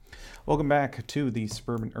Welcome back to the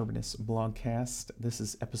Suburban Urbanist blogcast. This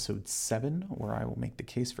is episode 7, where I will make the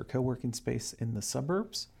case for co-working space in the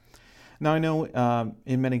suburbs. Now, I know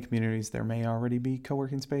in many communities there may already be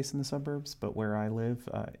co-working space in the suburbs, but where I live,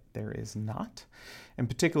 there is not. And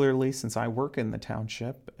particularly since I work in the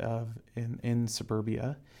township in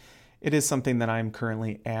suburbia, it is something that I'm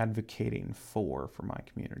currently advocating for my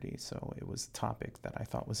community. So it was a topic that I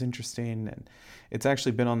thought was interesting, and it's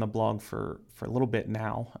actually been on the blog for a little bit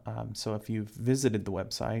now. So if you've visited the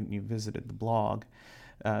website and you visited the blog,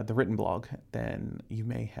 the written blog, then you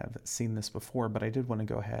may have seen this before, but I did want to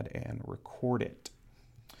go ahead and record it.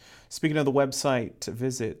 Speaking of the website,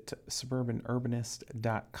 visit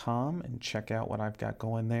suburbanurbanist.com and check out what I've got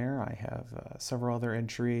going there. I have several other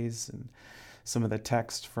entries and some of the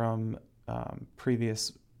text from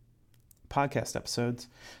previous podcast episodes.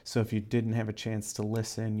 So if you didn't have a chance to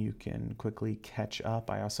listen, you can quickly catch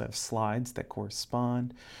up. I also have slides that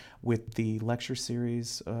correspond with the lecture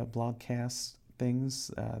series blogcast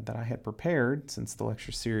things that I had prepared, since the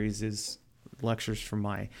lecture series is lectures from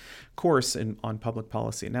my course on public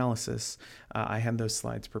policy analysis. I had those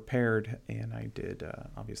slides prepared, and I did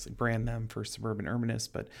obviously brand them for Suburban Urbanists,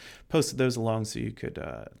 but posted those along so you could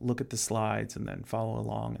look at the slides and then follow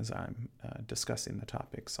along as I'm discussing the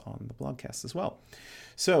topics on the blogcast as well.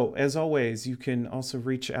 So as always, you can also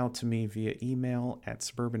reach out to me via email at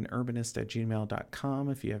suburbanurbanist@gmail.com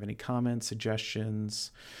if you have any comments,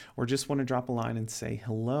 suggestions, or just want to drop a line and say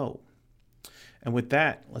hello. And with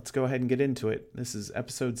that, let's go ahead and get into it. This is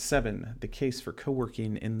episode 7, The Case for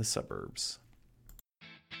Co-working in the Suburbs.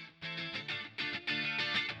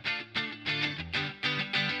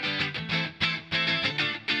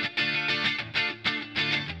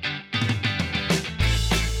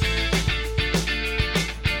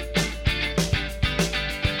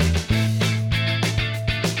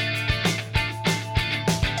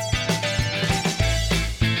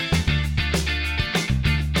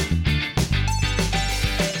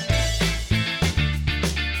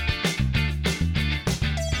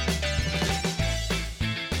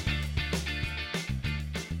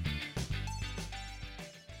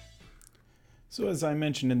 So as I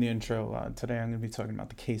mentioned in the intro, today I'm going to be talking about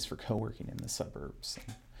the case for co-working in the suburbs.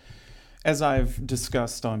 As I've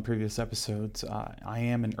discussed on previous episodes, I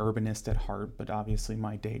am an urbanist at heart, but obviously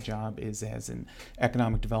my day job is as an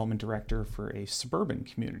economic development director for a suburban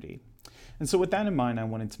community. And so with that in mind, I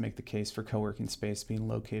wanted to make the case for co-working space being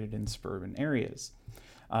located in suburban areas.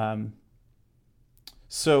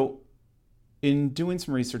 So in doing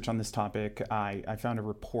some research on this topic, I found a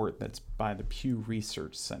report that's by the Pew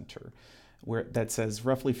Research Center, that says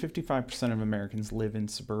roughly 55% of Americans live in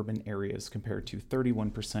suburban areas compared to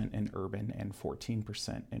 31% in urban and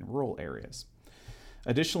 14% in rural areas.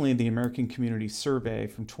 Additionally, the American Community Survey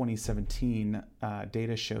from 2017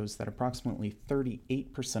 data shows that approximately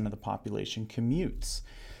 38% of the population commutes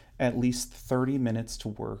at least 30 minutes to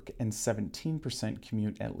work, and 17%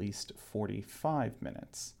 commute at least 45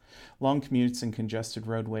 minutes. Long commutes and congested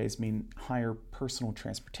roadways mean higher personal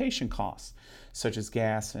transportation costs, such as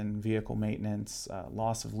gas and vehicle maintenance,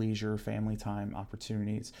 loss of leisure, family time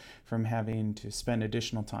opportunities from having to spend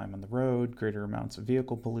additional time on the road, greater amounts of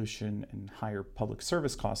vehicle pollution, and higher public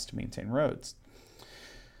service costs to maintain roads.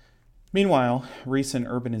 Meanwhile, recent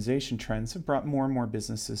urbanization trends have brought more and more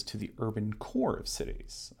businesses to the urban core of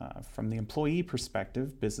cities. From the employee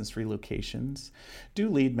perspective, business relocations do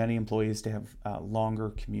lead many employees to have longer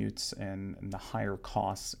commutes and the higher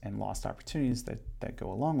costs and lost opportunities that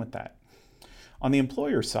go along with that. On the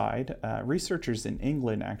employer side, researchers in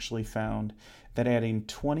England actually found that adding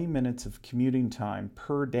 20 minutes of commuting time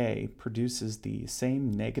per day produces the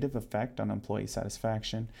same negative effect on employee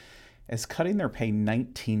satisfaction as cutting their pay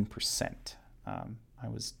 19%. I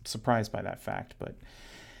was surprised by that fact, but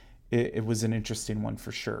it was an interesting one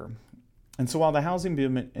for sure. And so while the housing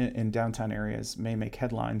boom in downtown areas may make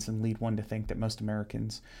headlines and lead one to think that most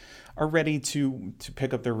Americans are ready to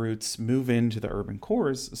pick up their roots, move into the urban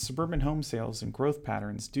cores, suburban home sales and growth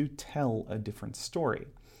patterns do tell a different story.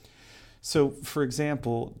 So, for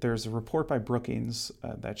example, there's a report by Brookings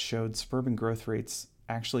that showed suburban growth rates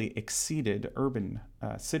actually exceeded urban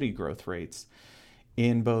city growth rates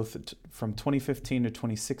in both from 2015 to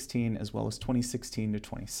 2016 as well as 2016 to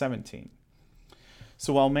 2017.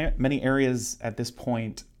 So while many areas at this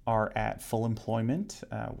point are at full employment,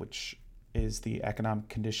 which is the economic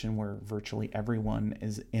condition where virtually everyone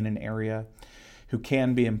is in an area who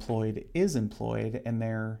can be employed is employed, and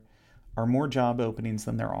there are more job openings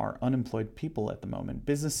than there are unemployed people at the moment,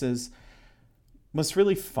 businesses must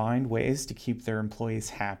really find ways to keep their employees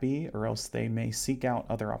happy, or else they may seek out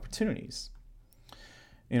other opportunities.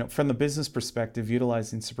 From the business perspective,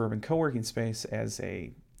 utilizing suburban co-working space as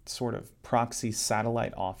a sort of proxy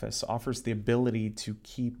satellite office offers the ability to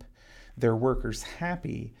keep their workers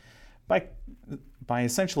happy by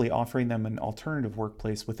essentially offering them an alternative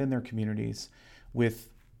workplace within their communities with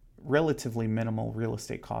relatively minimal real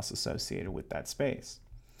estate costs associated with that space.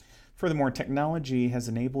 Furthermore, technology has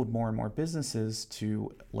enabled more and more businesses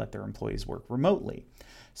to let their employees work remotely.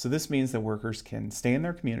 So this means that workers can stay in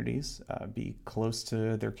their communities, be close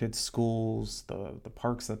to their kids' schools, the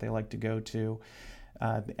parks that they like to go to,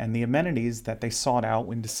 and the amenities that they sought out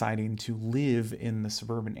when deciding to live in the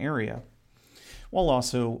suburban area, while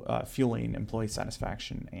also fueling employee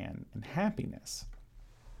satisfaction and happiness.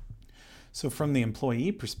 So from the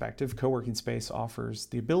employee perspective, co-working space offers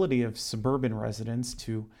the ability of suburban residents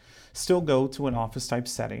to still go to an office-type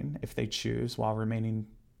setting if they choose while remaining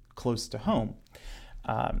close to home.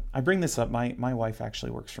 I bring this up. My wife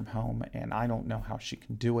actually works from home, and I don't know how she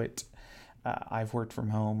can do it. I've worked from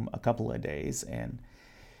home a couple of days, and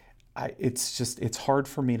it's hard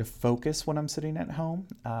for me to focus when I'm sitting at home.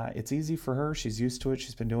 It's easy for her. She's used to it.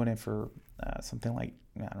 She's been doing it for something like,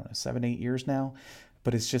 7-8 years now.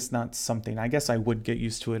 But it's just not something, I guess I would get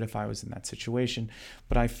used to it if I was in that situation.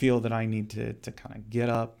 But I feel that I need to kind of get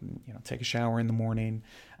up, take a shower in the morning,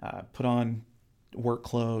 put on work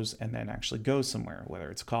clothes, and then actually go somewhere, whether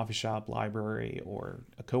it's a coffee shop, library, or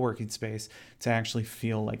a co-working space, to actually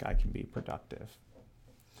feel like I can be productive.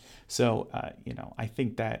 So, I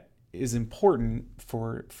think that is important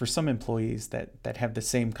for some employees that have the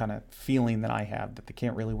same kind of feeling that I have, that they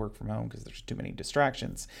can't really work from home because there's too many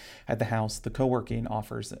distractions at the house. The co-working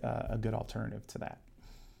offers a good alternative to that.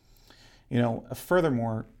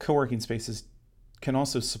 Furthermore, co-working spaces can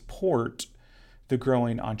also support the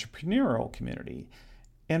growing entrepreneurial community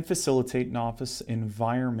and facilitate an office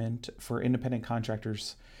environment for independent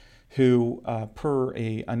contractors who, per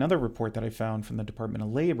another report that I found from the Department of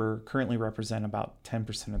Labor, currently represent about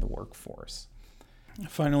 10% of the workforce.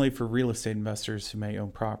 Finally, for real estate investors who may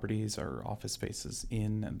own properties or office spaces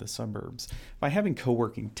in the suburbs, by having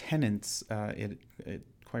co-working tenants, it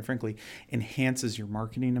quite frankly enhances your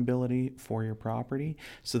marketing ability for your property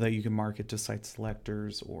so that you can market to site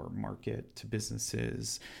selectors or market to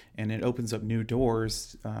businesses, and it opens up new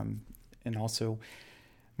doors, and also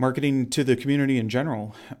marketing to the community in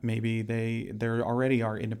general. Maybe there already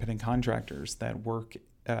are independent contractors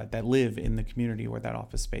that live in the community where that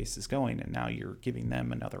office space is going, and now you're giving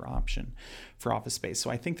them another option for office space. So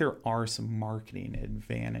I think there are some marketing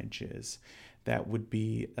advantages that would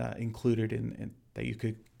be included in that you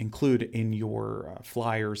could include in your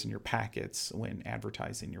flyers and your packets when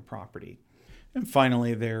advertising your property. And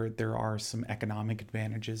finally, there are some economic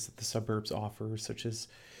advantages that the suburbs offer, such as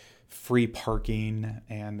free parking,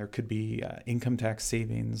 and there could be income tax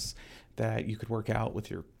savings that you could work out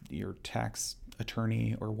with your tax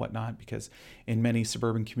attorney or whatnot, because in many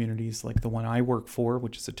suburban communities like the one I work for,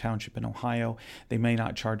 which is a township in Ohio, they may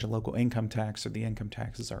not charge a local income tax, or the income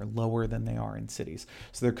taxes are lower than they are in cities.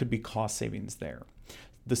 So there could be cost savings there.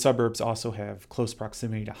 The suburbs also have close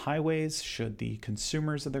proximity to highways should the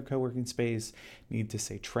consumers of their co-working space need to,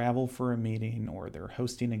 say, travel for a meeting or they're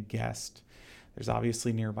hosting a guest. There's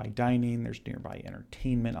obviously nearby dining, there's nearby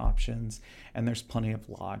entertainment options, and there's plenty of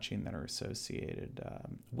lodging that are associated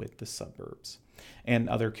with the suburbs, and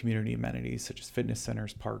other community amenities such as fitness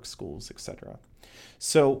centers, parks, schools, etc.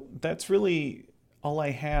 So that's really all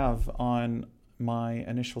I have on my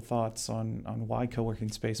initial thoughts on why co-working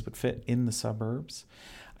space would fit in the suburbs.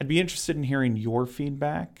 I'd be interested in hearing your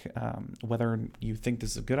feedback, whether you think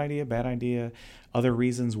this is a good idea, bad idea, other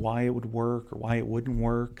reasons why it would work or why it wouldn't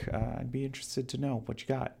work. I'd be interested to know what you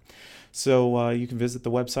got. So you can visit the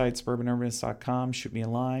website, suburbanurbanist.com, shoot me a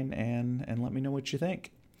line, and let me know what you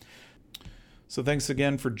think. So thanks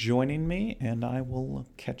again for joining me, and I will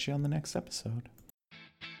catch you on the next episode.